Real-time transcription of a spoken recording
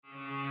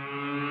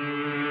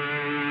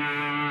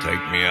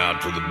Take me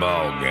out to the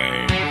ball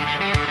game.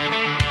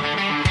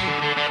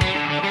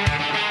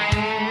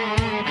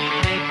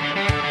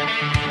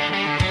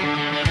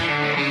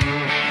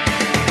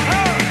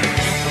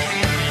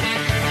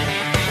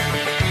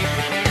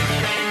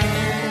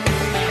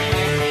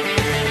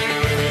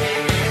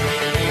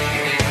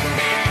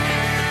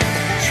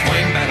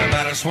 Swing, batter,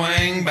 batter,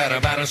 swing, batter,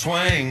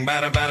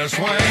 batter,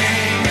 swing.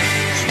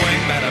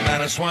 Swing, batter,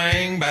 batter,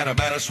 swing, batter,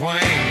 batter, swing,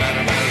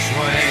 batter, batter,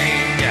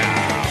 swing.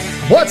 Yeah.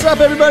 What's up,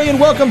 everybody, and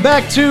welcome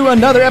back to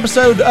another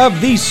episode of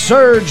the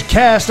Surge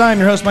Cast. I'm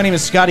your host. My name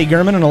is Scotty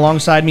Gurman, and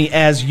alongside me,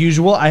 as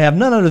usual, I have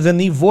none other than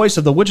the voice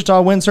of the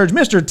Wichita Wind Surge,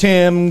 Mr.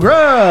 Tim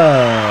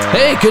Grubb.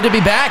 Hey, good to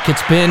be back.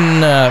 It's been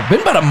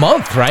about a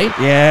month, right?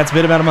 Yeah, it's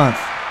been about a month.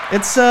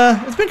 It's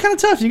been kind of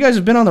tough. You guys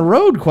have been on the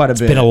road quite a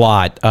bit. It's been a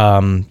lot.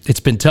 It's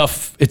been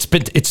tough.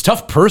 It's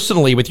tough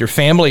personally with your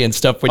family and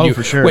stuff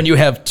for sure. When you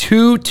have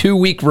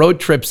two-week road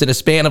trips in a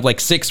span of like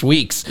 6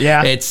 weeks.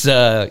 Yeah. It's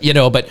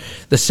but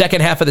the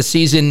second half of the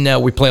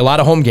season we play a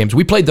lot of home games.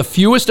 We played the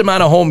fewest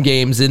amount of home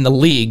games in the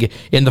league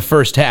in the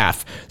first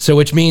half. So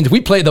which means we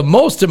play the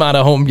most amount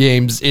of home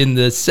games in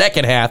the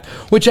second half,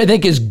 which I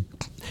think is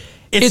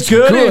It's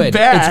good and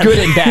bad. It's good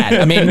and bad.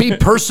 I mean, me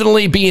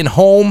personally being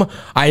home,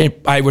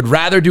 I would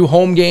rather do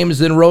home games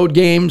than road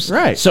games.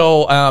 Right.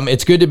 So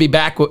it's good to be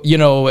back,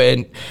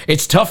 and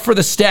it's tough for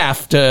the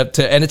staff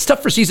and it's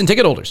tough for season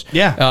ticket holders.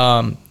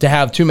 Yeah. To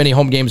have too many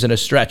home games in a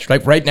stretch.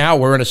 Right now,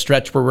 we're in a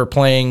stretch where we're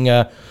playing,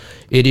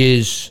 it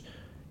is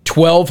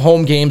 12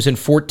 home games in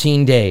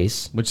 14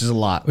 days. Which is a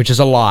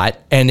lot.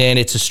 And then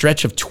it's a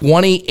stretch of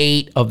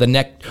 28 of the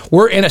next.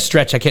 We're in a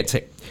stretch, I can't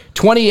say.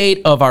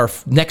 28 of our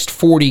next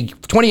 40,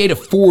 28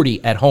 of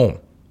 40 at home.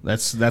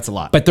 That's a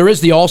lot. But there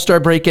is the All-Star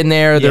break in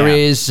there. There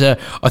Yeah. is a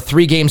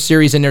 3-game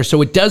series in there.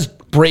 So it does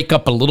break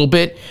up a little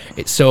bit.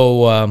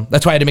 So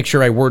that's why I had to make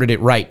sure I worded it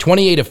right.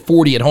 28 of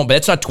 40 at home, but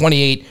it's not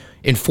 28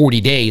 in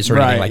 40 days or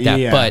anything like that.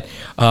 Yeah. But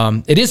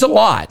it is a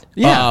lot.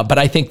 Yeah. But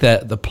I think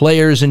that the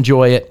players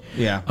enjoy it.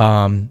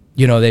 Yeah.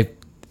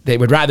 They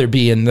would rather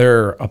be in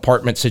their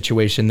apartment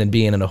situation than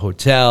being in a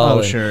hotel.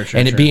 Oh, sure.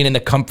 And it being in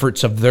the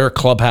comforts of their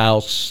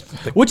clubhouse.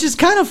 Which is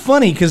kind of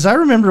funny because I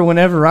remember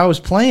whenever I was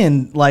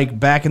playing, like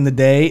back in the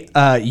day,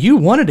 you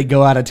wanted to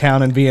go out of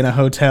town and be in a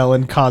hotel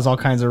and cause all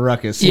kinds of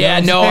ruckus. Yeah,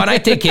 no, and I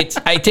think at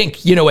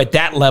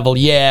that level,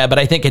 yeah, but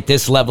I think at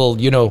this level,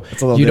 it's a little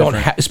you different. don't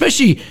have,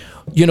 especially,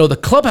 the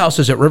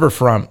clubhouses at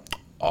Riverfront.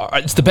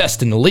 It's the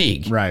best in the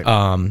league. Right.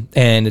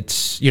 And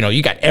it's,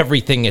 you got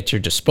everything at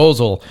your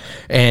disposal.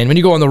 And when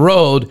you go on the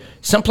road,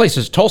 some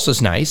places,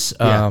 Tulsa's nice.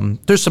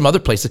 There's some other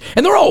places,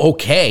 and they're all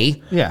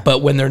okay. Yeah.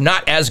 But when they're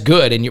not as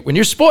good, and when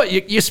you're spoiled,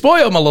 you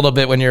spoil them a little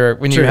bit when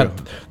you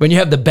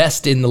have the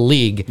best in the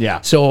league. Yeah.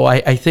 So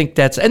I think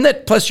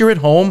plus you're at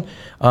home.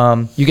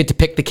 You get to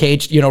pick the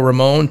cage.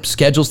 Ramon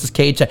schedules the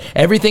cage.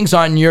 Everything's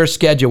on your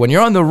schedule. When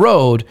you're on the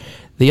road,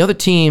 the other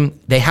team,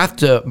 they have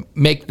to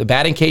make the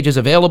batting cages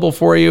available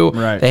for you.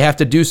 Right. They have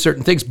to do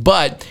certain things,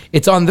 but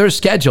it's on their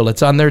schedule.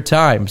 It's on their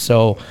time.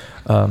 So,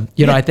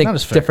 I think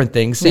different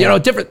things. Yeah.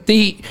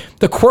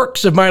 The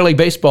quirks of minor league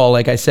baseball,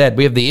 like I said,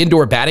 we have the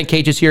indoor batting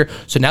cages here.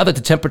 So now that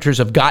the temperatures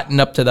have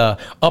gotten up to the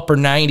upper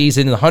 90s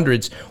and in the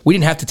hundreds, we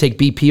didn't have to take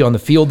BP on the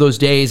field those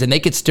days, and they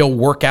could still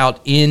work out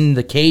in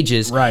the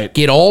cages. Right.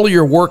 Get all of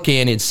your work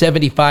in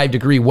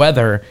 75-degree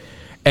weather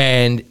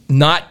and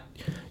not...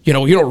 you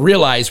don't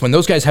realize when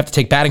those guys have to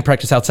take batting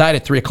practice outside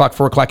at 3 o'clock,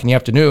 4 o'clock in the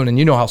afternoon, and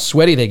you know how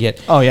sweaty they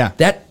get. Oh, yeah.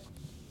 That,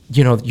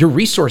 your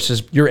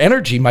resources, your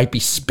energy might be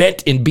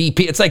spent in BP.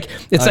 It's like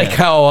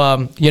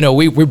how,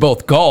 we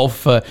both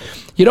golf.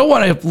 You don't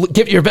want to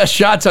give your best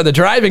shots on the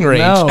driving range.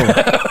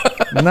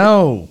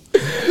 No.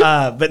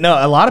 But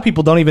no, a lot of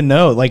people don't even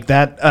know like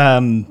that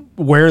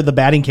where the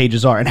batting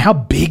cages are and how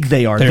big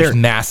they are. They're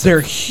massive.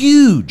 They're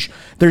huge.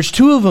 There's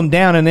 2 of them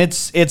down, and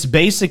it's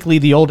basically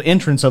the old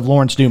entrance of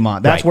Lawrence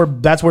Dumont. That's where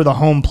the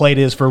home plate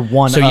is for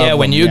one. So of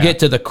when them. you get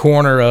to the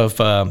corner of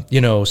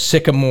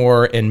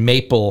Sycamore and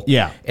Maple,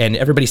 and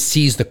everybody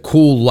sees the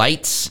cool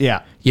lights,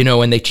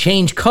 and they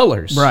change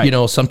colors. Right.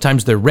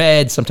 Sometimes they're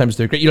red, sometimes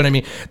they're green. You know what I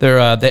mean?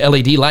 They're the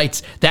LED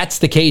lights. That's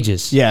the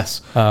cages.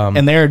 Yes,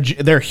 and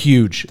they're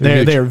huge.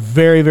 They're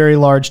very, very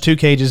large. 2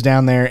 cages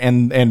down there,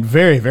 and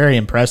very, very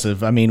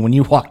impressive. I mean, when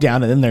you walk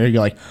down in there, you're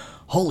like,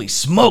 holy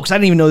smokes, I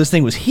didn't even know this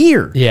thing was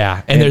here.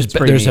 Yeah, and there's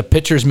a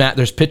pitcher's mat.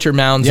 There's pitcher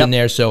mounds in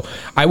there. So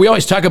we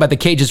always talk about the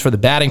cages for the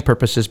batting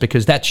purposes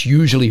because that's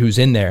usually who's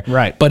in there.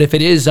 Right. But if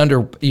it is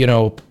under,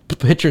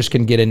 pitchers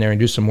can get in there and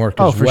do some work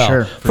as well.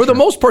 Sure. For the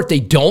most part,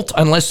 they don't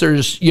unless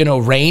there's,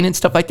 rain and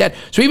stuff like that.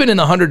 So even in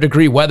the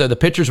 100-degree weather, the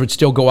pitchers would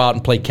still go out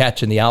and play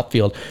catch in the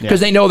outfield because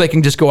they know they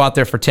can just go out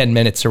there for 10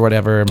 minutes or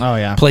whatever. Oh,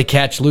 yeah. Play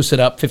catch, loose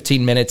it up,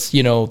 15 minutes,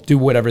 do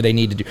whatever they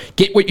need to do.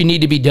 Get what you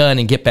need to be done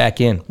and get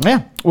back in.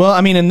 Yeah. Well, I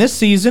mean, in this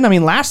season,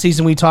 last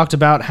season we talked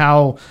about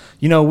how,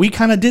 we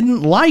kind of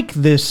didn't like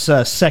this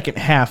second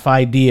half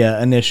idea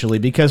initially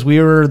because we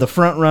were the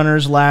front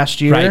runners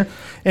last year. Right.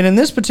 And in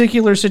this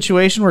particular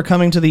situation, we're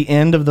coming to the very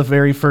end of the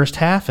very first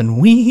half, and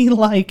we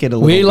like it a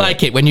little bit. We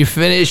like it. When you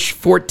finish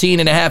 14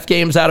 and a half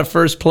games out of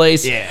first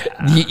place,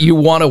 you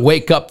want to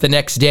wake up the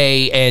next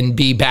day and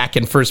be back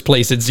in first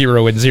place at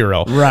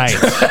 0-0.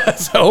 Right.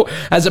 So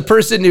as a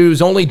person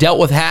who's only dealt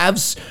with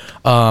halves,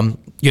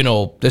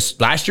 this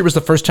last year was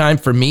the first time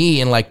for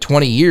me in like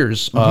 20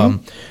 years.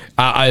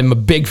 I'm a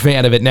big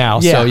fan of it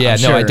now. Yeah, so I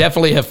sure.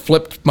 definitely have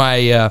flipped my,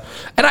 and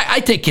I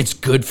think it's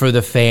good for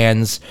the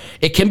fans.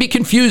 It can be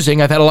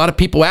confusing. I've had a lot of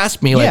people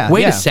ask me like,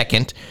 wait a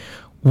second.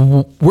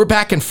 We're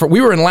back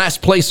we were in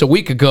last place a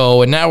week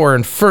ago, and now we're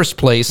in first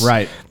place.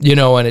 Right.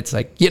 And it's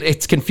like,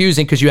 it's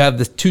confusing because you have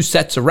the two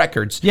sets of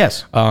records.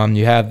 Yes.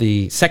 You have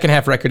the second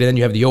half record, and then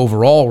you have the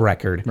overall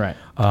record. Right.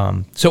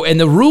 And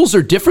the rules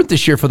are different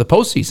this year for the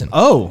postseason.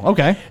 Oh,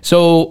 okay.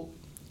 So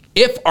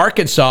if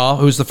Arkansas,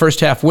 who's the first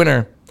half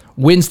winner,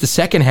 wins the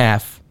second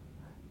half,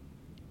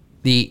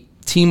 the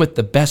team with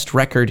the best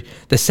record,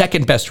 the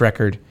second best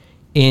record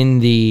in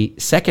the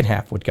second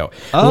half would go.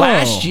 Oh.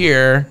 Last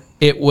year,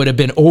 it would have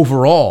been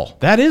overall.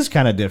 That is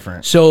kind of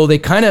different. So they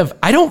kind of,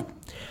 I don't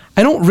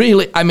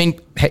really,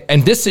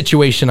 in this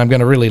situation, I'm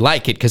going to really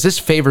like it because this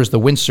favors the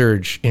win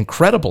surge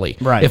incredibly.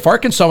 Right. If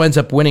Arkansas ends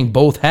up winning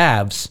both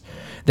halves,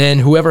 then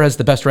whoever has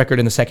the best record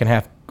in the second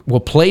half will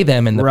play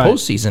them in the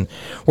postseason.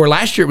 Where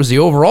last year it was the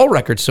overall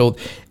record. So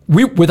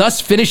with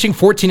us finishing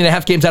 14 and a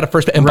half games out of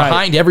first and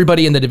behind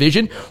everybody in the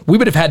division, we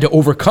would have had to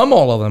overcome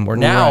all of them. Where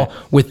now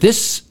with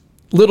this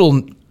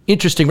little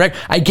interesting record,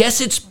 I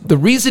guess the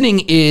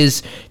reasoning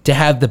is to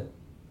have the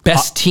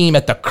best team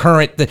at the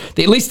current, at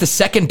least the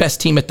second best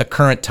team at the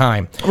current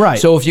time. Right.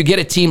 So if you get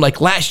a team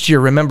like last year,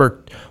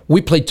 remember we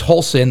played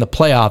Tulsa in the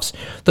playoffs.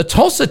 The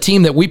Tulsa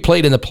team that we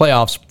played in the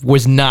playoffs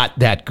was not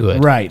that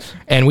good. Right.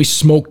 And we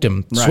smoked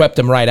them, swept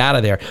them right out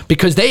of there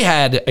because they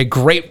had a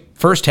great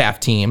first half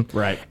team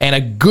and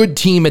a good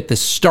team at the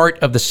start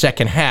of the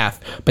second half.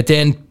 But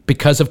then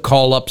because of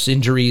call-ups,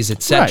 injuries,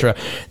 etc.,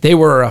 they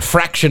were a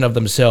fraction of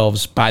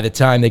themselves by the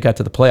time they got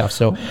to the playoffs.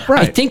 So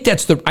I think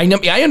that's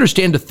I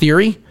understand the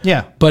theory.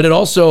 Yeah. But it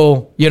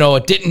also,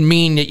 it didn't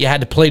mean that you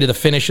had to play to the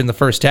finish in the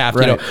first half.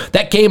 Right.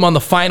 That game on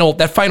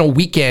that final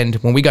weekend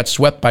when we got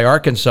swept by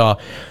Arkansas,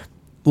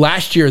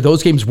 last year,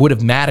 those games would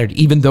have mattered,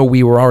 even though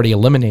we were already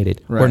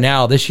eliminated. Where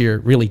now, this year,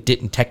 really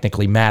didn't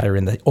technically matter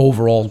in the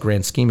overall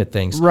grand scheme of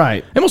things.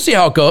 Right. And we'll see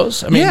how it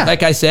goes.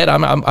 Like I said,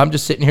 I'm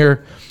just sitting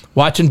here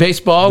watching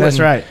baseball. That's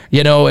right.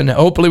 And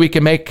hopefully we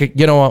can make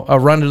a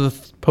run to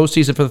the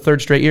postseason for the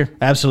third straight year.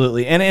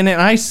 Absolutely, and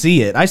I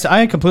see it.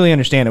 I completely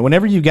understand it.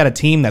 Whenever you've got a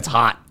team that's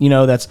hot,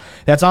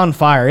 that's on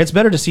fire, it's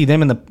better to see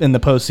them in the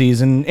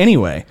postseason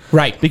anyway,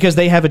 right? Because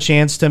they have a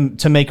chance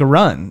to make a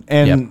run.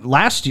 And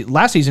last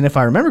season, if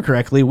I remember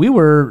correctly, we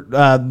were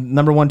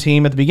number one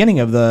team at the beginning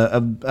of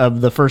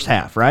the first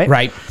half, right?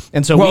 Right.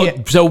 And so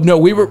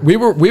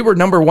we were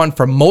number one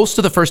for most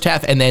of the first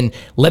half, and then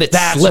let it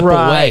slip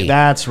away.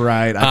 That's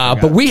right.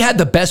 But we had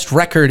the best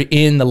record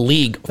in the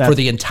league for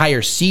the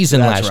entire season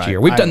last year.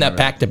 We've done that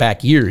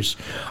back-to-back years.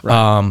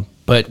 Right.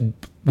 But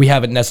we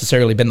haven't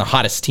necessarily been the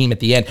hottest team at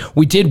the end.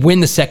 We did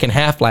win the second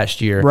half last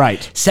year.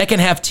 Right.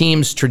 Second half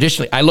teams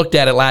traditionally, I looked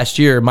at it last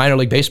year, minor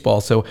league baseball,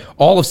 so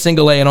all of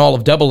single A and all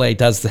of double A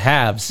does the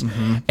halves.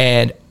 Mm-hmm.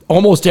 And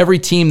almost every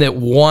team that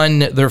won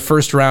their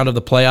first round of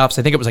the playoffs,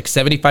 I think it was like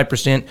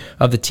 75%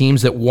 of the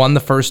teams that won the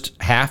first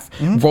half,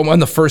 won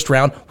the first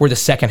round, were the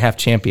second half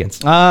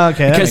champions.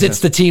 Okay. Because it's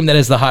the team that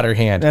is the hotter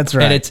hand. That's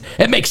right. And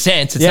it makes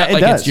sense. It's not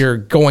like you're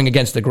going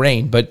against the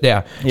grain, but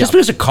just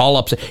because of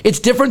call-ups. It's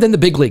different than the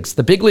big leagues.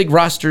 The big league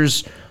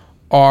rosters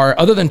are,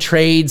 other than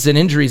trades and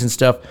injuries and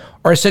stuff,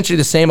 are essentially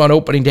the same on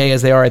opening day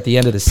as they are at the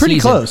end of the season. Pretty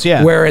close,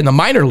 yeah. Where in the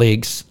minor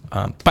leagues,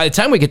 by the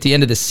time we get to the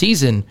end of the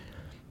season,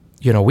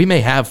 we may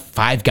have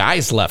 5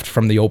 guys left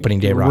from the opening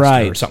day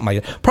roster or something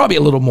like that. Probably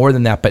a little more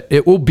than that, but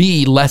it will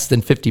be less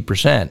than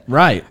 50%.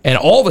 Right. And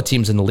all the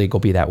teams in the league will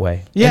be that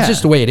way. Yeah. It's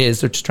just the way it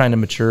is. They're just trying to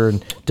mature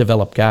and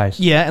develop guys.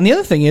 Yeah, and the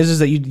other thing is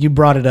that you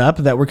brought it up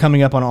that we're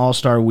coming up on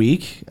All-Star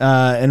Week.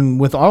 And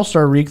with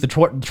All-Star Week, the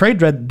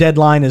trade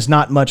deadline is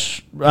not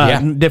much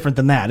different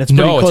than that. It's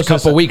pretty close. It's a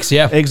couple weeks,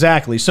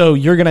 Exactly. So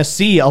you're going to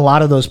see a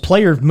lot of those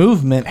player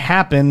movement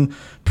happen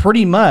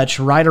pretty much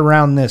right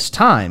around this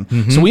time.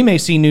 Mm-hmm. So we may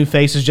see new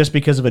faces just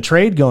because of a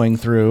trade going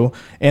through,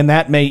 and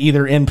that may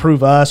either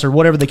improve us or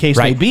whatever the case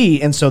may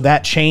be, and so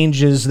that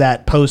changes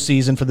that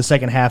postseason for the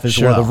second half as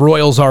well. The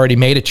Royals already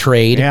made a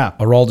trade. Yeah.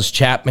 Aroldis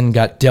Chapman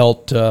got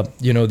dealt,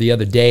 the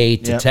other day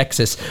to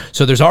Texas.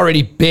 So there's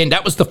already been,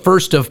 that was the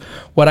first of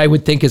what I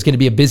would think is going to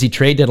be a busy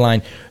trade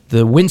deadline.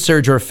 The Wind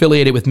Surge are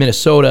affiliated with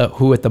Minnesota,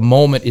 who at the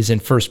moment is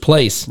in first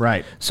place.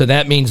 Right. So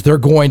that means they're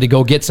going to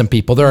go get some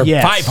people. There are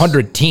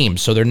 500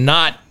 teams, so they're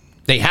not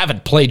they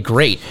haven't played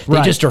great. They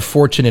Right. just are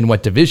fortunate in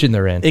what division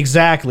they're in.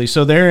 Exactly.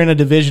 So they're in a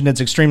division that's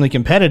extremely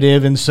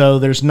competitive, and so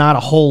there's not a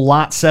whole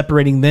lot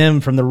separating them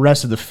from the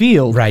rest of the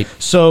field. Right.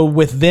 So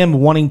with them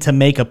wanting to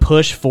make a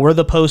push for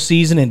the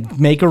postseason and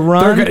make a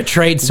run, They're gonna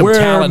trade some we're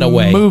talent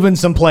away. moving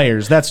some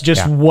players. That's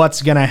just Yeah.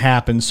 what's going to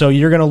happen. So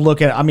you're going to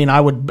look at. I mean,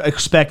 I would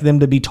expect them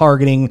to be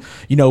targeting,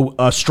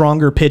 a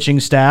stronger pitching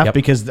staff Yep.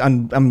 because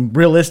I'm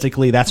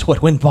realistically that's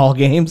what win ball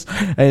games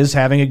is,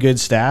 having a good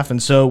staff.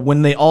 And so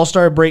when the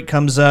All-Star break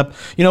comes up,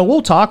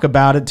 we'll talk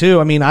about it too.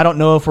 I mean, I don't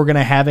know if we're going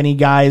to have any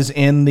guys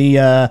in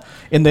the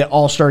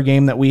All-Star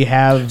game that we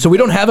have. So we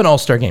don't have an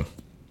All-Star game.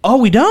 Oh,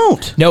 we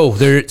don't. No,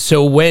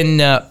 so when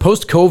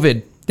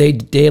post-COVID,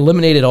 they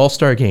eliminated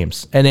All-Star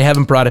games, and they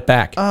haven't brought it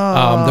back.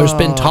 There's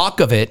been talk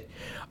of it.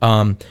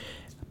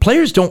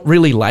 Players don't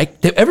really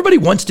everybody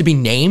wants to be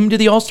named to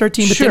the All-Star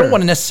team, but Sure. they don't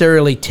want to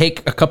necessarily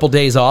take a couple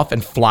days off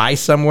and fly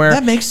somewhere.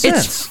 That makes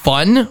sense. It's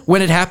fun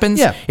when it happens.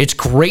 Yeah. It's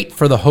great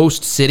for the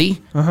host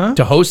city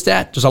to host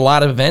that. There's a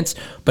lot of events,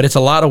 but it's a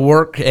lot of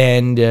work,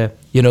 and the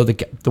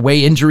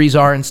way injuries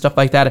are and stuff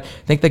like that. I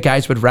think the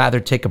guys would rather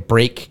take a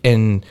break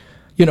and.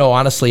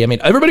 Honestly, I mean,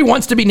 everybody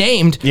wants to be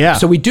named. Yeah.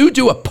 So we do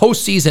a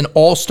postseason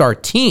All-Star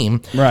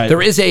team. Right.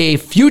 There is a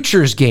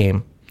futures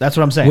game. That's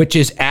what I'm saying. Which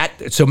is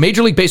so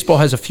Major League Baseball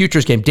has a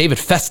futures game. David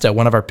Festa,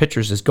 one of our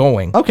pitchers, is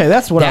going. Okay,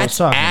 that's what I was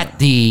talking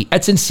about.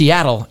 That's in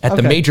Seattle at the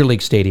Okay. Major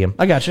League Stadium.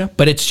 I gotcha.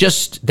 But it's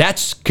just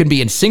can be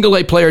in single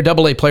A player,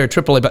 double A player,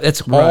 triple A, but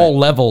it's all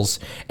levels,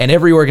 and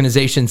every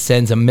organization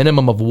sends a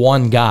minimum of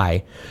one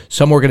guy.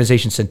 Some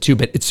organizations send two,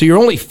 but so you're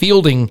only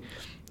fielding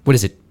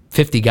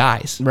 50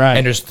 guys, Right.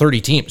 and there's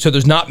 30 teams, so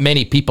there's not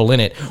many people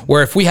in it.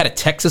 Where if we had a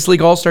Texas League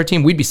All-Star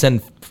team, we'd be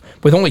sending,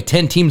 with only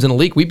 10 teams in the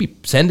league, we'd be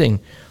sending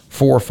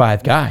 4 or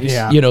 5 guys.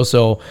 Yeah.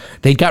 So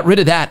they got rid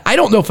of that. I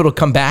don't know if it'll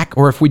come back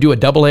or if we do a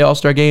double A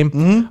All-Star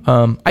game.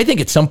 I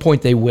think at some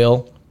point they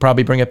will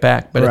probably bring it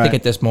back, but I think Right.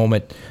 at this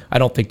moment, I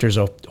don't think there's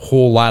a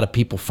whole lot of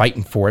people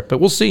fighting for it,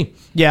 but we'll see.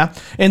 Yeah,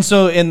 and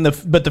so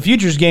but the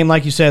futures game,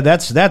 like you said,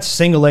 that's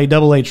single A,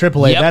 double A,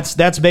 triple A. Yep.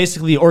 That's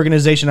basically the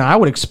organization. I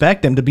would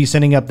expect them to be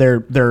sending up their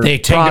They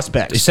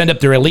prospects. send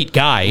up their elite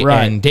guy,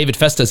 Right. and David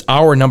Festa's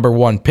our number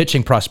one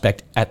pitching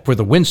prospect for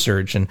the Wind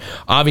Surge. And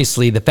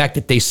obviously, the fact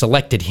that they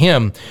selected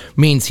him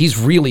means he's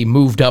really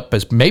moved up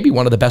as maybe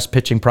one of the best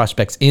pitching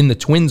prospects in the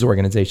Twins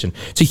organization.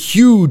 It's a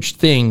huge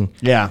thing.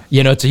 Yeah.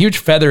 It's a huge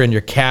feather in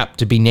your cap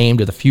to be named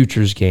to the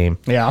futures game.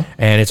 Yeah.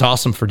 And it's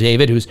awesome for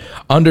David,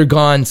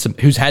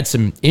 who's had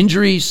some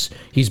injuries.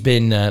 He's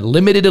been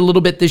limited a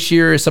little bit this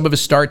year. Some of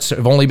his starts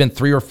have only been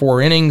 3 or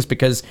 4 innings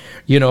because,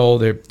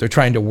 they're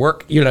trying to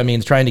work,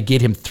 trying to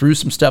get him through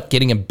some stuff,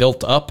 getting him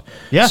built up.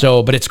 Yeah.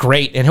 So, but it's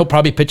great. And he'll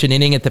probably pitch an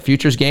inning at the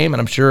futures game.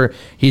 And I'm sure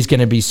he's going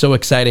to be so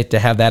excited to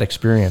have that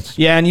experience.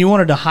 Yeah, and you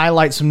wanted to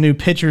highlight some new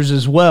pitchers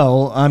as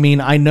well. I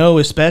mean, I know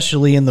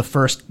especially in the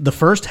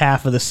first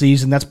half of the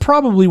season, that's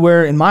probably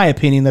where, in my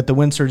opinion, that the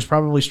Wind Surge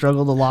probably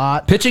struggled a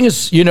lot. Pitching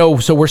is,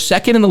 so we're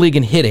second in the league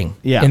in hitting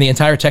in the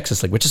entire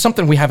Texas League, which is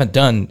something we haven't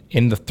done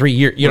in the 3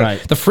 years. Right.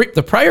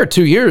 The prior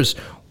 2 years,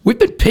 we've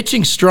been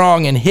pitching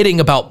strong and hitting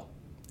about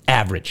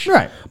average.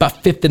 Right.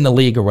 About 5th in the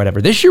league or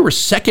whatever. This year, we're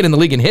second in the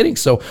league in hitting,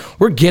 so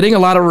we're getting a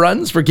lot of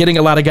runs. We're getting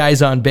a lot of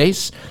guys on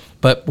base,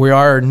 but we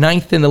are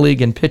 9th in the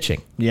league in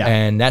pitching. Yeah.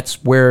 And that's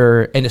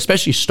and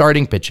especially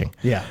starting pitching.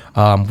 Yeah.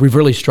 We've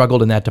really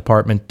struggled in that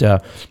department.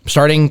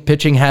 Starting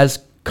pitching has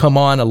come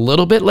on a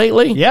little bit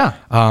lately. Yeah.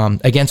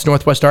 Against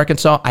Northwest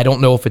Arkansas. I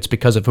don't know if it's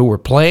because of who we're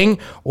playing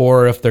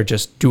or if they're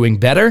just doing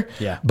better.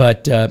 Yeah.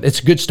 But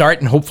it's a good start,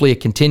 and hopefully it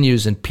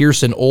continues. And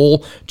Pearson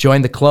Ole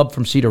joined the club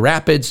from Cedar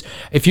Rapids.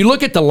 If you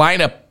look at the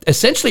lineup,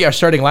 essentially our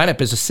starting lineup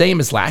is the same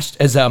as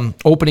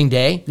opening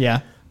day.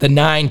 Yeah. The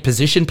 9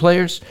 position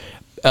players,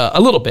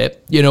 a little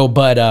bit,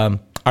 but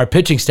our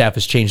pitching staff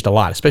has changed a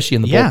lot, especially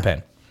in the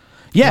bullpen.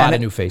 Yeah, a lot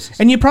of new faces.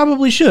 And you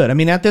probably should. I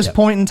mean, at this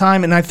point in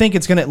time, and I think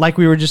it's going to, like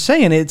we were just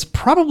saying, it's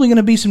probably going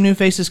to be some new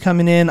faces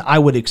coming in, I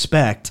would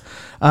expect.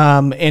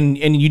 And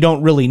you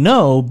don't really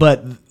know,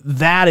 but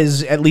that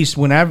is, at least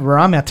whenever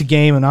I'm at the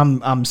game and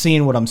I'm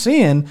seeing what I'm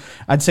seeing,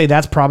 I'd say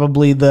that's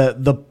probably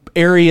the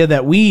area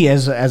that we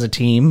as a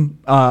team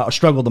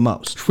struggle the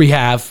most. We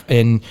have,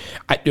 and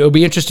it'll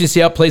be interesting to see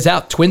how it plays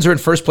out. Twins are in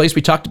first place.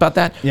 We talked about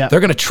that. Yeah. They're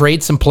going to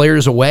trade some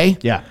players away.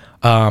 Yeah.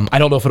 I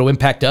don't know if it'll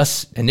impact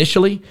us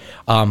initially.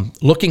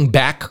 Looking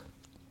back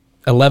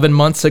 11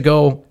 months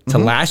ago to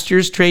last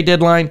year's trade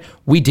deadline,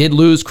 we did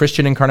lose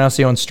Christian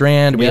Encarnacion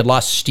Strand. We had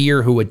lost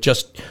Steer, who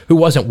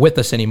wasn't with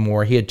us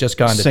anymore. He had just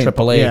gone to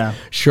AAA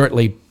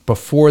shortly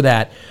before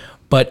that.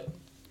 But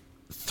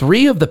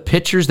 3 of the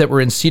pitchers that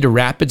were in Cedar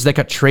Rapids that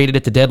got traded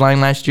at the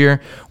deadline last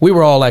year, we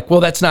were all like,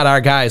 well, that's not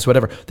our guys,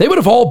 whatever. They would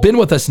have all been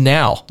with us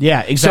now.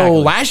 Yeah, exactly. So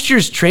last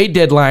year's trade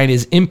deadline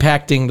is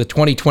impacting the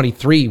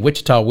 2023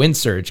 Wichita Wind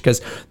Surge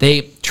because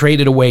they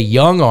traded away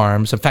young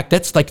arms. In fact,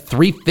 that's like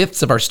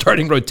 3/5 of our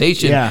starting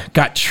rotation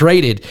got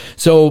traded.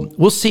 So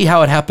we'll see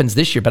how it happens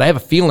this year, but I have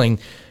a feeling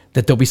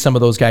that there'll be some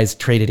of those guys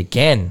traded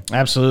again.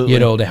 Absolutely.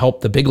 To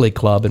help the big league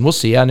club, and we'll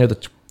see. I know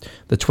the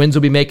the Twins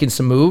will be making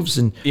some moves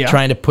and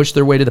trying to push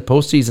their way to the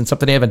postseason,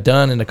 something they haven't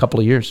done in a couple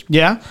of years.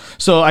 Yeah.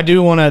 So I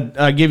do want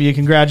to give you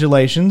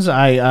congratulations.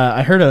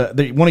 I heard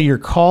one of your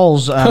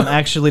calls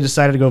actually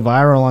decided to go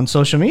viral on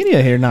social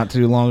media here not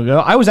too long ago.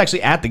 I was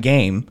actually at the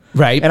game.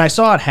 Right. And I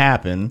saw it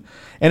happen.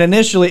 And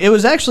initially, it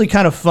was actually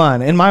kind of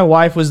fun. And my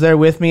wife was there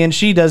with me, and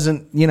she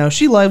doesn't,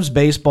 she loves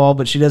baseball,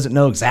 but she doesn't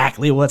know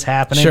exactly what's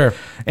happening. Sure.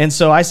 And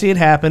so I see it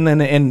happen,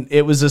 and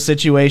it was a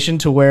situation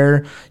to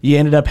where you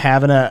ended up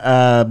having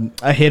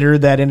a hitter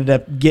that ended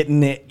up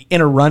getting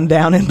in a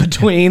rundown in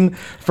between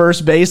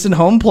first base and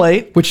home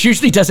plate. Which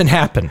usually doesn't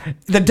happen.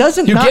 That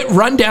doesn't You get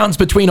rundowns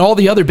between all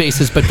the other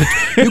bases, but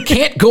you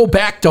can't go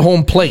back to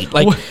home plate.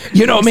 Like,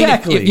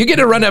 exactly. If you get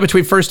a rundown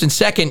between first and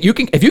second,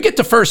 if you get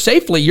to first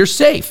safely, you're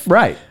safe.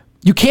 Right.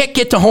 You can't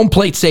get to home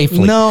plate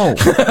safely. No.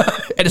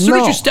 And as soon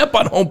as you step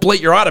on home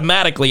plate, you're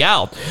automatically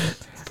out.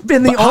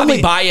 Been the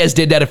Javi Baez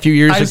did that a few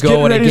years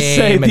ago in a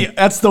game.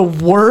 That's the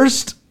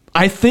worst,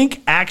 I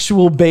think,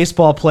 actual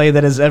baseball play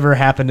that has ever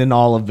happened in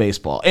all of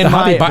baseball.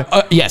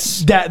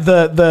 Yes.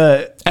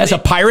 As a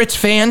Pirates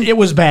fan, it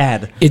was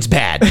bad. It's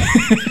bad.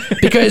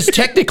 Because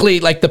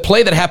technically, like the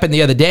play that happened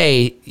the other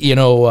day,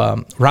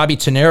 Robbie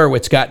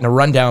Tenerowitz got in a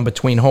rundown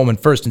between home and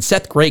first, and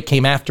Seth Gray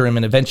came after him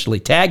and eventually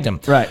tagged him.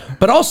 Right.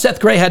 But all Seth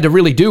Gray had to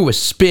really do was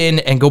spin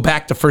and go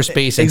back to first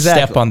base and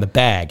step on the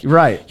bag.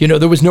 Right.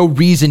 There was no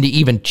reason to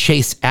even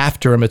chase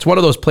after him. It's one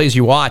of those plays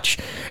you watch,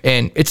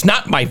 and it's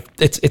not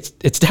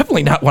it's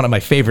definitely not one of my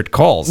favorite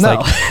calls. No.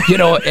 Like,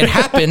 it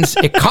happens.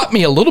 It caught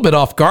me a little bit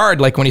off guard,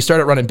 like when he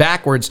started running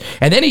backwards,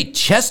 and then he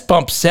chest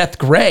bumped Seth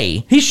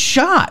Gray. He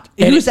shot.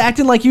 He was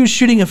acting like he was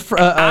shooting a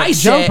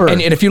jumper.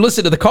 And if you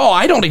listen to the call,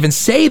 I don't even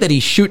say that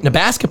he's shooting a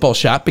basketball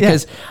shot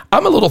because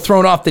I'm a little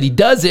thrown off that he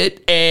does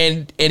it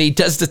and he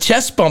does the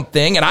chest bump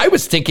thing. And I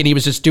was thinking he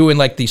was just doing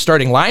like the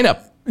starting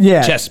lineup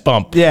chest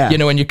bump,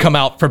 when you come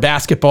out for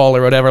basketball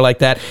or whatever like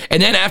that. And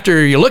then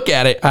after you look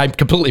at it, I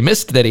completely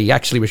missed that he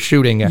actually was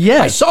shooting.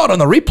 I saw it on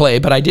the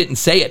replay, but I didn't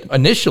say it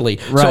initially.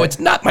 Right. So it's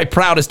not my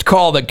proudest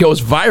call that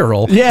goes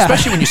viral,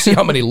 especially when you see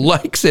how many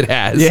likes it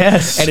has.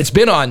 Yes. And it's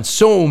been on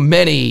so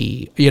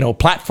many,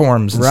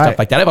 platforms and stuff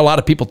like that. I have a lot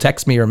of people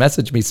text me or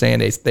message me saying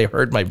they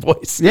heard my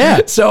voice.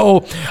 Yeah.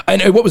 So,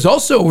 and what was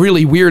also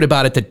really weird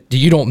about it that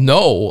you don't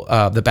know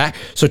the back.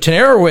 So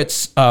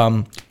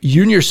Tenerowitz,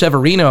 Junior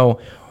Severino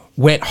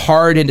went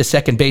hard into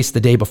second base the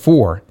day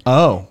before.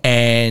 Oh.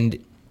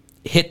 And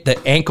hit the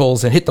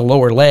ankles and hit the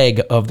lower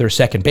leg of their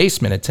second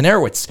baseman. And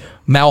Tenerowitz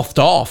mouthed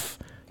off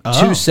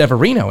to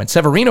Severino. And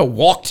Severino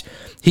walked,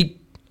 he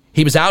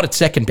was out at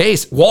second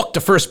base, walked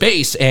to first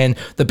base, and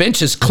the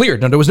benches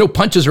cleared. Now, there was no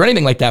punches or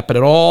anything like that, but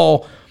it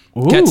all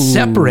got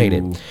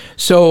separated.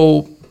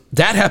 So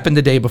that happened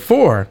the day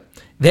before.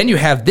 Then you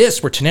have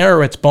this where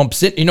Tenerowitz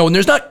bumps it, and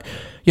there's not...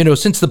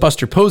 since the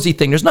Buster Posey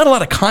thing, there's not a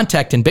lot of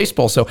contact in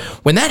baseball. So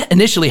when that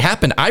initially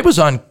happened, I was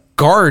on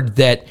guard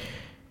that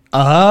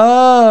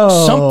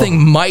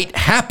something might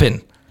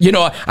happen.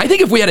 I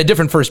think if we had a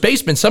different first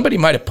baseman, somebody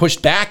might have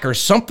pushed back or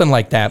something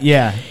like that.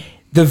 Yeah.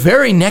 The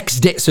very next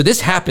day, so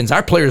this happens.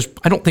 Our players,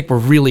 I don't think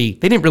they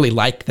didn't really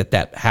like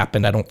that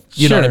happened.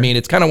 You know what I mean?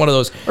 It's kind of one of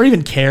those. Or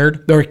even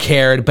cared.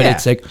 But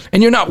it's like,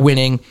 and you're not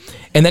winning.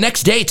 And the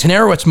next day,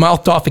 Tenerowitz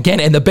mouthed off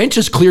again, and the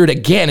benches cleared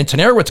again, and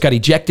Tenerowitz got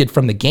ejected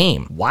from the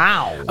game.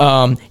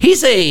 Wow.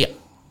 He's a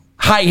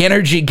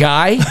high-energy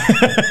guy,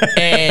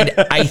 and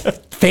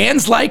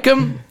fans like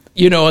him.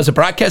 As a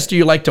broadcaster,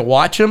 you like to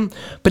watch him,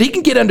 but he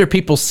can get under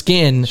people's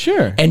skin.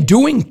 Sure. And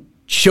doing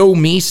show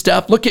me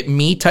stuff, look at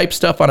me type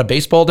stuff on a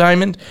baseball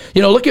diamond,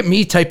 look at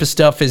me type of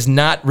stuff is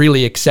not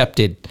really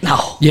accepted.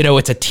 No.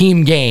 It's a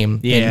team game,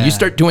 and you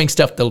start doing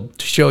stuff to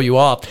show you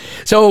off.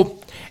 So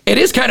it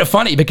is kind of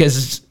funny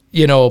because...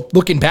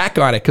 looking back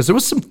on it, because there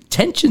was some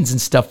tensions and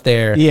stuff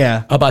there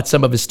about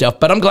some of his stuff,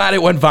 but I'm glad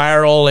it went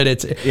viral, and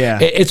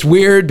it's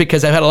weird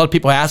because I've had a lot of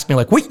people ask me,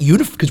 like, what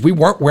uniform, because we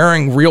weren't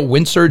wearing real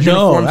Wind Surge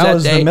uniforms that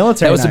was day. The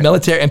military that was night. the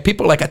military, and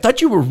people are like, I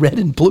thought you were red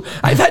and blue.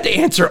 I've had to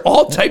answer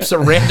all types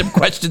of random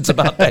questions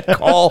about that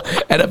call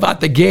and about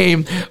the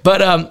game,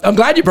 but I'm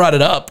glad you brought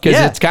it up, because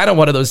it's kind of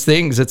one of those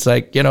things. It's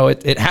like,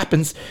 it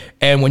happens,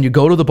 and when you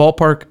go to the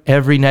ballpark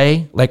every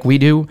day, like we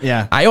do,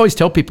 I always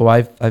tell people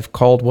I've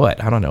called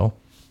what? I don't know,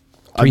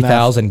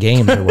 3,000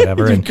 games or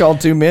whatever. You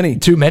called too many.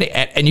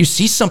 And you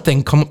see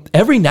something come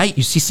every night.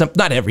 You see something,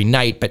 not every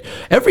night, but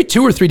every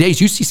 2 or 3 days,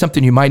 you see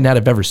something you might not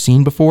have ever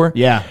seen before.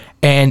 Yeah.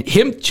 And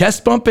him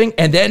chest bumping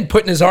and then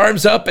putting his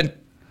arms up and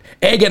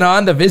egging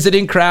on the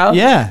visiting crowd.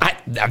 Yeah.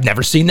 I've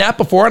never seen that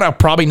before, and I'll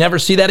probably never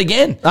see that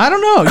again. I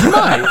don't know. You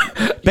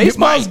might.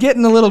 Baseball's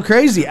getting a little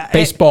crazy.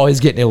 Baseball is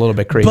getting a little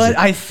bit crazy. But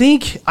I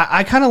think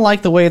I kind of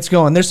like the way it's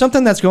going. There's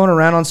something that's going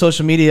around on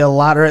social media a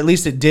lot, or at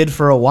least it did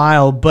for a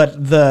while.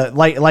 But the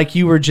like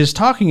you were just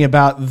talking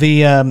about,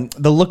 the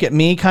look at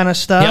me kind of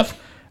stuff. Yep.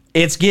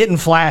 It's getting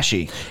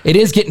flashy. It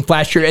is getting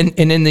flashier,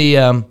 and in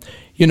the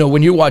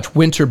when you watch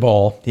winter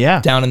ball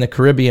down in the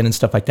Caribbean and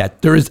stuff like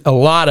that, there's a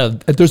lot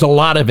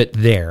of it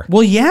there.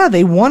 Well, yeah,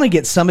 they want to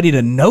get somebody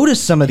to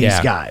notice some of these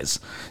guys.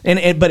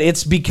 But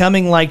it's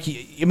becoming like,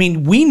 I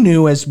mean, we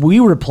knew as we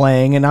were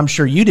playing, and I'm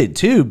sure you did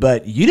too,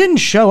 but you didn't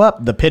show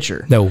up the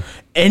pitcher. No.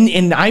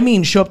 And I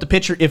mean show up the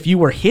pitcher if you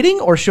were hitting,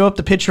 or show up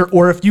the pitcher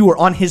or if you were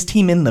on his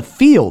team in the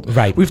field.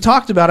 Right. We've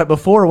talked about it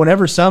before.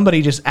 Whenever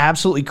somebody just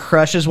absolutely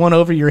crushes one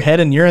over your head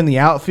and you're in the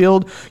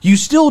outfield, you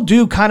still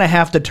do kind of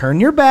have to turn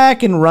your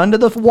back and run to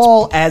the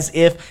wall as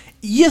if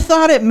you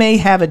thought it may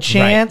have a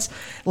chance.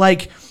 Right.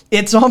 Like,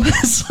 it's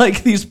almost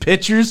like these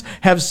pitchers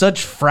have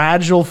such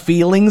fragile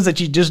feelings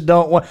that you just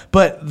don't want,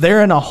 but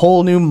they're in a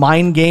whole new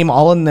mind game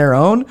all in their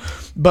own.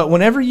 But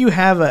whenever you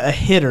have a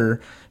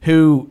hitter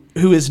who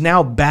is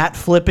now bat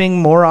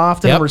flipping more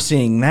often, we're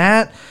seeing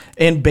that.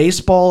 And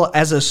baseball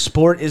as a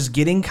sport is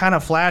getting kind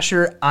of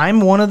flashier. I'm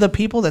one of the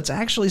people that's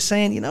actually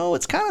saying,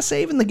 it's kind of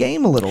saving the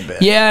game a little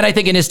bit. Yeah, and I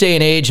think in this day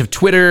and age of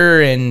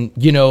Twitter and,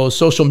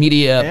 social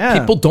media,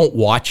 people don't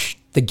watch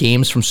the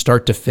games from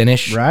start to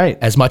finish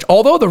as much.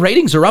 Although the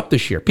ratings are up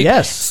this year.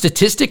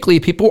 Statistically,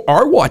 people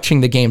are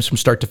watching the games from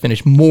start to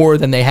finish more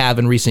than they have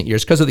in recent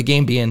years because of the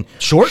game being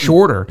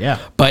shorter. Yeah.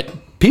 But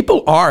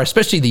people are,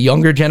 especially the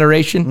younger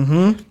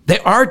generation, they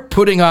are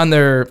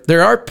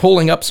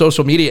pulling up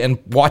social media and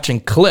watching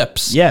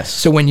clips. Yes.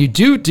 So when you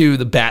do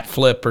the bat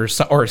flip or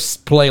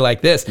play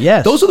like this,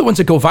 those are the ones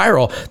that go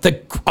viral. The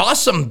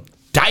awesome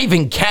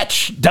diving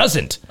catch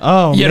doesn't.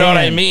 Oh, you know what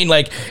I mean?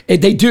 Like,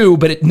 they do,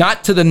 but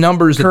not to the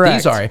numbers that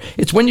these are.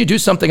 It's when you do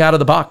something out of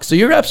the box. So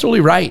you're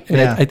absolutely right. And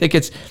I think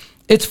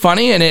it's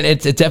funny, and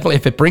it definitely,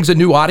 if it brings a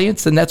new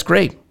audience, then that's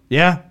great.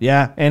 Yeah,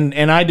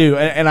 and I do,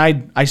 and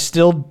I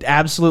still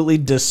absolutely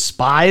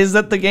despise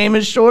that the game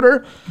is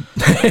shorter.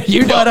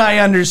 But I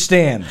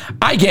understand.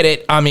 I get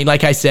it. I mean,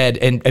 like I said,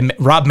 and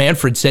Rob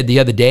Manfred said the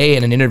other day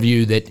in an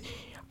interview that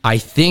I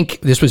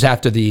think this was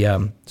after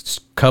the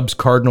Cubs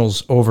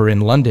Cardinals over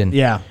in London.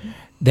 Yeah,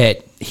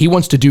 that he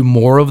wants to do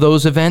more of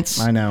those events.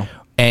 I know,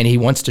 and he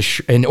wants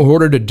to, in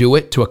order to do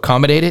it, to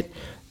accommodate it,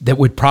 that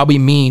would probably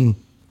mean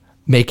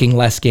making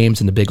less games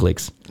in the big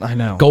leagues. I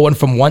know. Going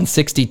from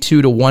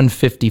 162 to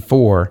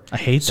 154. I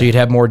hate that. So you'd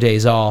have more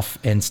days off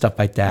and stuff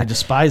like that. I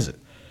despise it.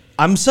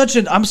 I'm such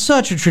a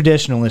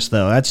traditionalist,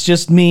 though. That's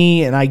just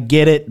me, and I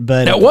get it.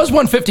 But now, it was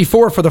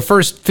 154 for the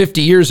first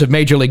 50 years of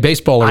Major League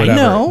Baseball or whatever. I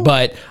know.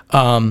 But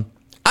I'm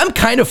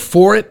kind of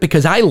for it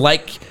because I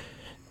like,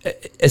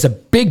 as a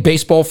big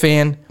baseball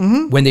fan,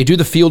 when they do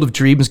the Field of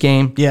Dreams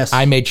game,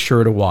 I made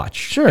sure to watch.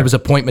 Sure. It was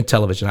appointment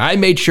television. I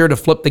made sure to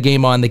flip the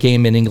game on, the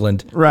game in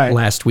England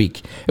last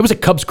week. It was a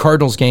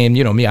Cubs-Cardinals game.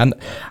 You know me,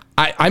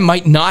 I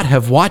might not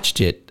have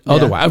watched it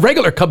otherwise. A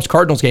regular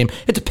Cubs-Cardinals game,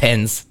 it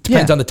depends.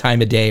 Depends on the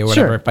time of day or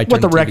whatever. Sure. If I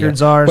what the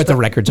records are. What the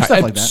records are.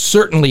 Stuff like that.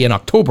 Certainly in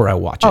October I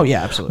watch it. Oh,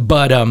 yeah, absolutely.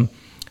 But, and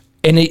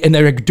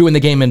they're doing the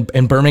game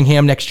in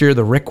Birmingham next year,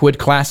 the Rickwood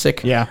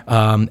Classic. Yeah.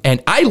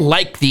 And I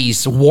like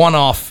these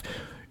one-off,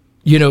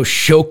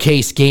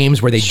 showcase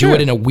games where they do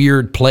it in a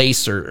weird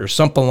place or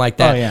something like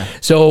that. Oh, yeah.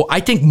 So I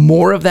think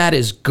more of that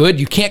is good.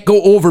 You can't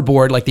go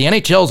overboard. Like the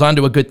NHL's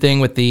onto a good thing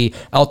with the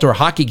outdoor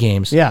hockey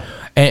games. Yeah.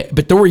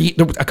 But there were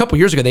a couple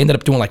years ago, they ended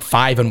up doing like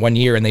 5 in 1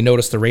 year, and they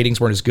noticed the ratings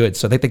weren't as good.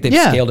 So they think they've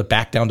scaled it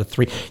back down to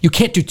 3. You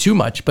can't do too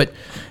much, but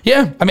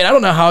I mean, I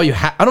don't know how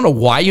I don't know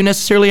why you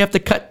necessarily have to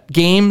cut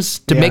games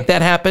to make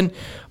that happen.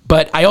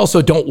 But I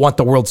also don't want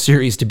the World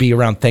Series to be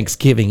around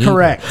Thanksgiving either.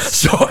 Correct.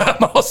 So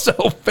I'm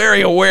also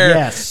very aware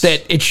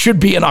that it should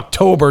be in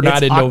October,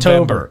 not in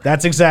November.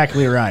 That's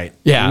exactly right.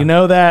 Yeah. You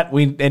know that.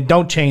 And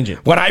don't change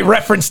it. When I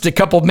referenced a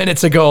couple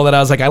minutes ago that I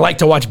was like, I like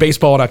to watch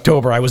baseball in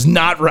October, I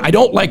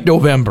don't like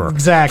November.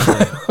 Exactly.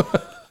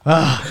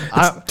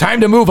 It's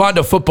time to move on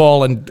to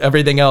football and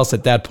everything else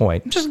at that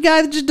point. I'm just a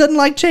guy that just doesn't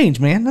like change,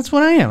 man. That's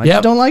what I am. I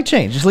just don't like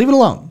change. Just leave it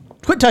alone.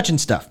 Quit touching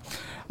stuff.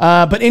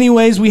 But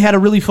anyways, we had a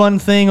really fun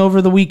thing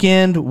over the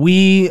weekend.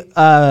 We,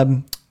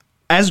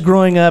 as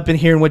growing up in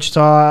here in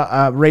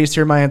Wichita, raised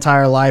here my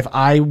entire life,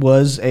 I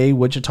was a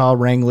Wichita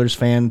Wranglers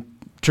fan.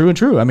 True and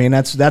true. I mean,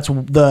 that's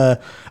the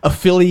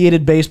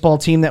affiliated baseball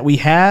team that we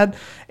had,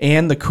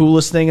 and the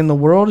coolest thing in the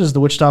world is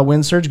the Wichita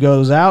Wind Surge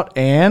goes out,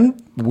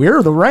 and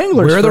we're the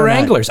Wranglers. We're the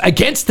Wranglers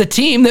against the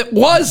team that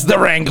was the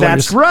Wranglers.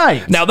 That's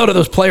right. Now, none of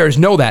those players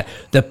know that.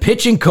 The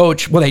pitching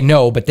coach, well, they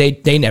know, but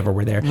they never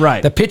were there.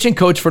 Right. The pitching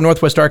coach for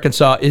Northwest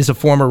Arkansas is a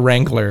former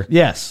Wrangler.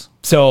 Yes.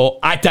 So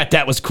I thought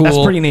that was cool.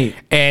 That's pretty neat.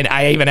 And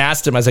I even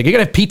asked him, I was like, you're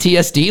going to have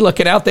PTSD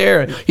looking out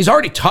there? He's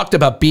already talked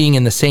about being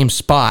in the same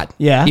spot.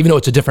 Yeah. Even though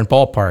it's a different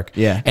ballpark.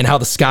 Yeah. And how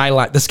the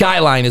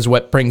skyline is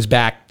what brings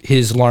back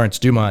his Lawrence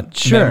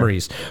Dumont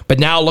memories. But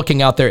now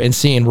looking out there and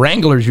seeing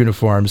Wranglers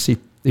uniforms,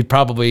 he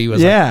probably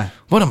was like,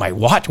 what am I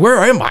watching? Where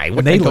am I?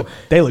 They look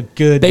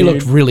good. They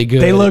looked really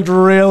good. They looked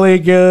really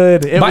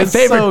good. It was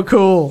so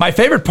cool. My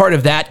favorite part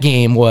of that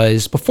game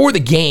was before the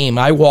game,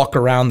 I walk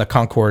around the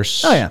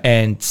concourse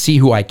and see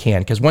who I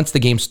can. Because once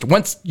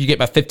you get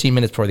about 15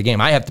 minutes before the game,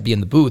 I have to be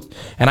in the booth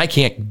and I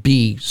can't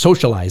be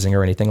socializing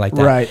or anything like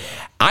that. Right.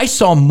 I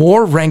saw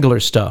more Wrangler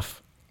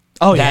stuff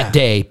that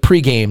day,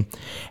 pregame.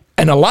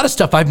 and a lot of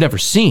stuff I've never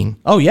seen.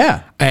 Oh,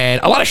 yeah.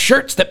 And a lot of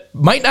shirts that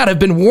might not have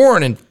been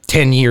worn in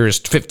 10 years,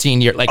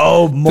 15 years. Like,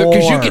 more.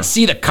 Because you could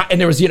see the cotton,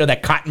 and there was,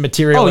 that cotton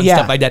material and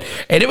stuff like that.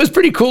 And it was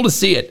pretty cool to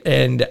see it.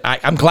 And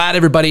I'm glad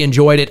everybody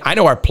enjoyed it. I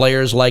know our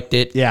players liked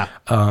it. Yeah.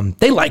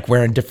 They like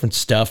wearing different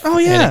stuff and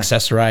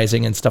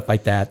accessorizing and stuff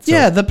like that. So.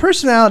 Yeah, the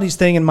personalities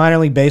thing in minor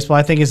league baseball,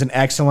 I think, is an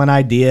excellent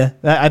idea.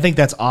 I think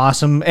that's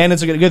awesome. And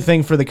it's a good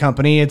thing for the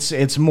company.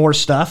 It's more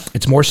stuff.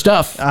 It's more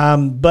stuff.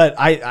 But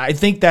I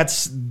think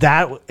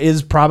that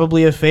is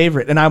probably a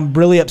favorite. And I'm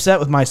really upset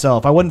with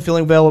myself. I wasn't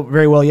feeling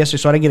very well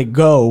yesterday, so I didn't get to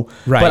go.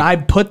 Right. But I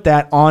put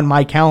that on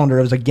my calendar.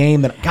 It was a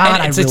game that,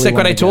 God, it's like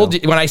what I told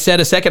you, when I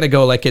said a second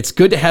ago, like, it's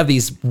good to have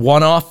these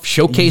one-off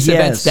showcase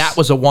events. That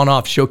was a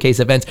one-off showcase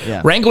event.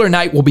 Yeah. Wrangler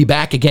Night will be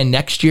back again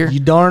next year. You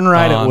darn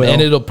right it will.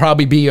 And it'll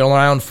probably be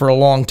around for a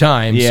long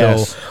time.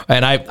 Yes. So,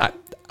 and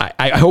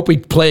I hope we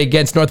play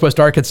against Northwest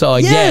Arkansas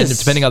again,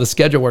 depending how the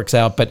schedule works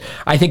out. But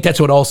I think that's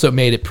what also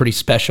made it pretty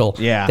special.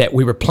 Yeah. That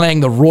we were playing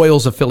the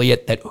Royals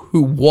affiliate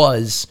who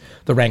was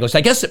the Wranglers.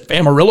 I guess if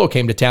Amarillo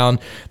came to town,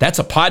 that's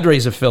a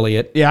Padres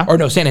affiliate. Yeah. Or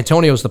no, San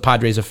Antonio's the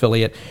Padres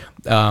affiliate.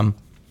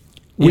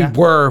 We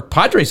were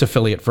Padres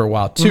affiliate for a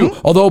while too.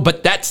 Mm-hmm.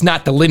 But that's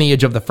not the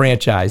lineage of the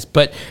franchise.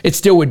 But it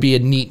still would be a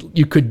neat.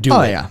 You could do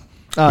it. Yeah.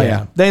 Oh,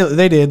 yeah.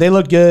 They did. They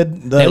looked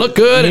good. They looked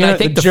good, and I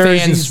think the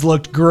jerseys fans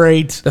looked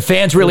great. The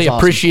fans really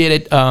appreciate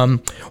it.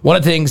 One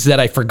of the things that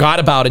I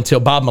forgot about until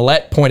Bob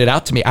Millett pointed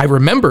out to me, I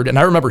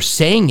remember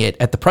saying it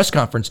at the press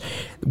conference,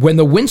 when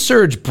the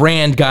WindSurge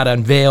brand got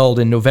unveiled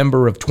in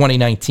November of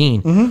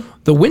 2019,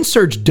 the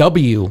WindSurge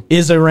W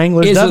is a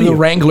Wranglers W. the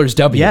Wranglers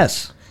W.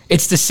 Yes.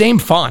 It's the same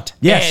font.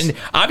 Yes. And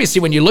obviously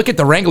when you look at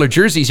the Wrangler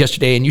jerseys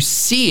yesterday and you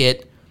see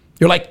it,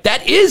 you're like,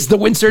 that is the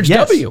WindSurge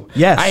W.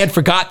 Yes. I had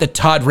forgot that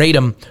Todd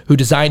Radom, who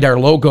designed our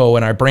logo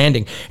and our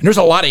branding, and there's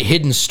a lot of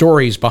hidden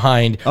stories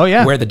behind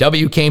where the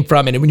W came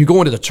from. And when you go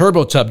into the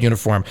Turbo Tub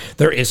uniform,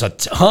 there is a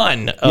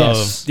ton of,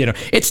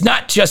 it's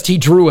not just he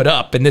drew it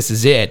up and this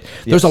is it.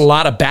 There's a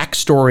lot of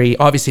backstory.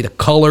 Obviously, the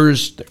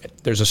colors,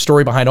 there's a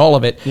story behind all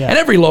of it. Yeah. And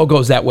every logo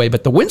is that way.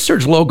 But the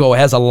WindSurge logo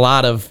has a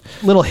lot of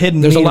little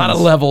hidden There's meanings. A lot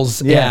of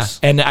levels. Yes.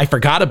 Yeah. And I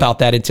forgot about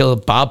that until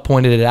Bob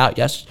pointed it out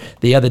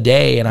the other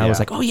day. And I was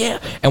like, oh, yeah.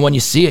 And when you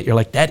see it, you're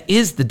like, that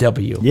is the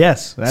W.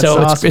 Yes, that's so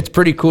awesome. it's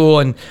pretty cool,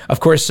 and of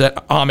course,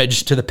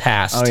 homage to the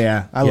past. Oh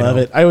yeah, I love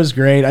it. It was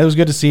great. It was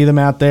good to see them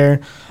out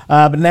there.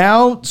 But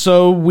now,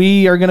 so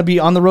we are going to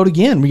be on the road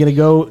again. We're going to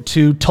go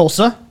to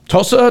Tulsa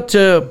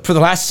for the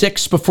last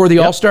 6 before the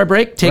All-Star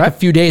break. Take a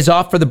few days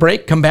off for the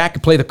break. Come back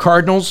and play the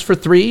Cardinals for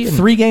 3.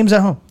 3 games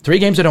at home. 3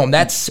 games at home.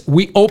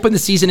 We open the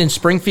season in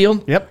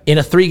Springfield. In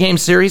a 3-game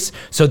series.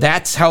 So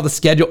that's how the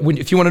schedule.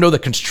 If you want to know the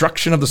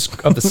construction of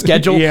the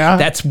schedule,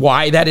 that's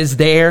why that is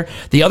there.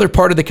 The other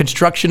part of the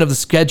construction of the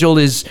schedule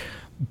is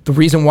the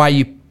reason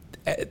why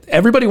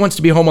everybody wants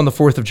to be home on the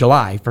 4th of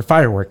July for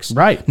fireworks.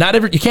 Right.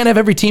 You can't have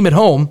every team at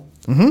home.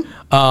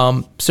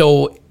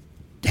 So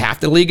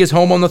half the league is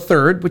home on the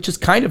 3rd, which is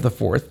kind of the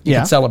 4th. You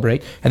can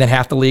celebrate. And then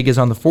half the league is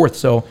on the 4th.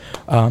 So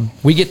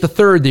we get the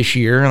 3rd this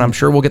year, and I'm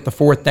sure we'll get the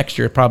 4th next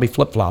year. It probably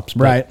flip-flops.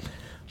 Right.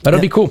 But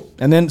it'll be cool.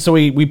 And then, so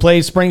we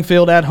play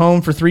Springfield at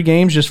home for 3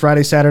 games, just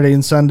Friday, Saturday,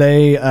 and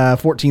Sunday,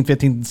 14th,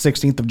 15th, and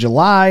 16th of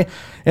July.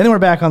 And then we're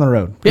back on the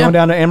road. Going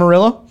down to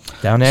Amarillo.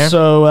 Down there.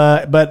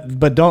 So,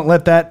 but don't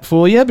let that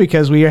fool you,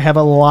 because we have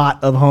a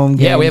lot of home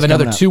games. Yeah, we have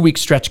another 2-week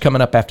stretch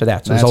coming up after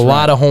that. So there's a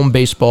lot of home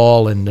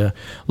baseball, and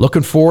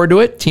looking forward to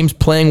it. Team's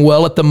playing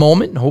well at the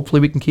moment, and hopefully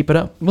we can keep it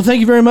up. Well,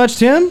 thank you very much,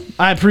 Tim.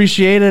 I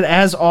appreciate it,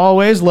 as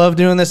always. Love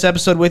doing this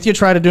episode with you.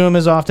 Try to do them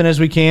as often as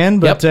we can,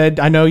 but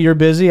I know you're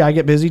busy. I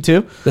get busy,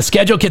 too. The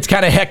schedule gets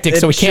kind of hectic,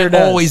 so we can't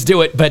always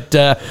do it, but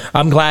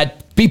I'm glad.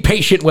 Be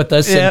patient with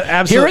us. Yeah,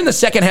 absolutely. Here in the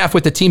second half,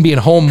 with the team being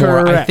home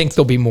more, I think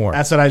there'll be more.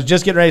 That's what I was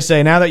just getting ready to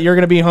say. Now that you're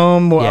going to be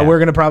home, we're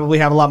going to probably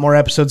have a lot more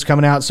episodes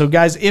coming out. So,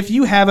 guys, if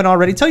you haven't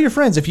already, tell your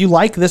friends. If you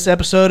like this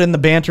episode and the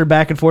banter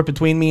back and forth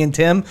between me and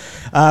Tim,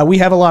 we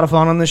have a lot of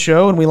fun on this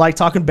show, and we like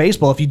talking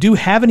baseball. If you do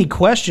have any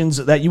questions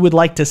that you would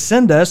like to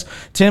send us,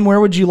 Tim,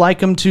 where would you like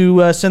them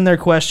to send their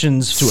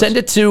questions to Send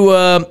it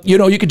to,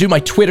 you could do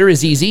my Twitter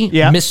is easy,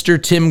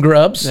 Mr. Tim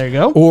Grubbs. There you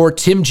go. Or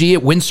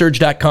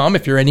timg@windsurge.com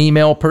if you're an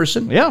email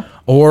person. Yeah.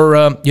 Or,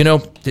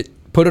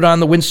 put it on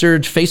the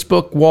WindSurge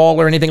Facebook wall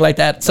or anything like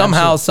that.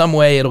 Somehow, some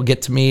way, it'll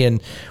get to me,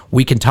 and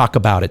we can talk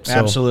about it. So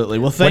absolutely.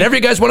 Well, whatever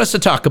you guys want us to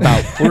talk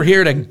about, we're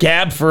here to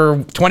gab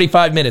for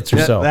 25 minutes or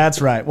so. That's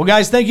right. Well,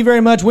 guys, thank you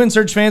very much,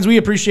 WindSurge fans. We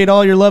appreciate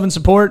all your love and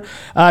support.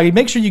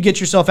 Make sure you get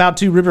yourself out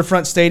to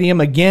Riverfront Stadium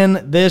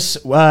again this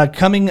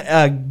coming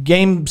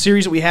game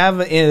series that we have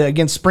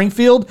against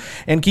Springfield,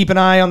 and keep an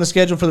eye on the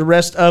schedule for the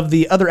rest of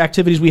the other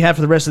activities we have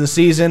for the rest of the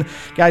season.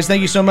 Guys,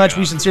 thank you so much.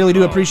 We sincerely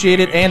do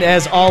appreciate it. And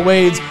as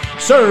always,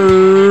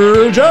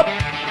 surge up!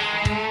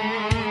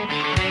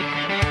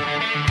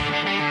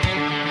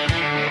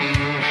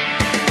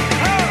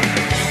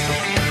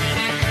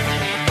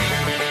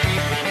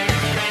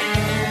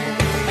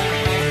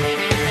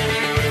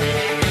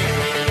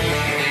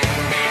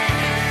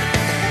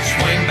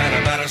 Swing,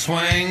 batter, batter,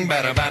 swing,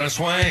 batter, batter,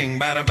 swing,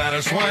 batter,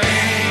 batter,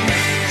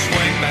 swing.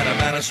 Swing, batter,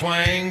 batter,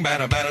 swing,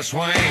 batter, batter,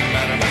 swing,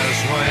 batter, batter,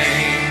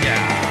 swing.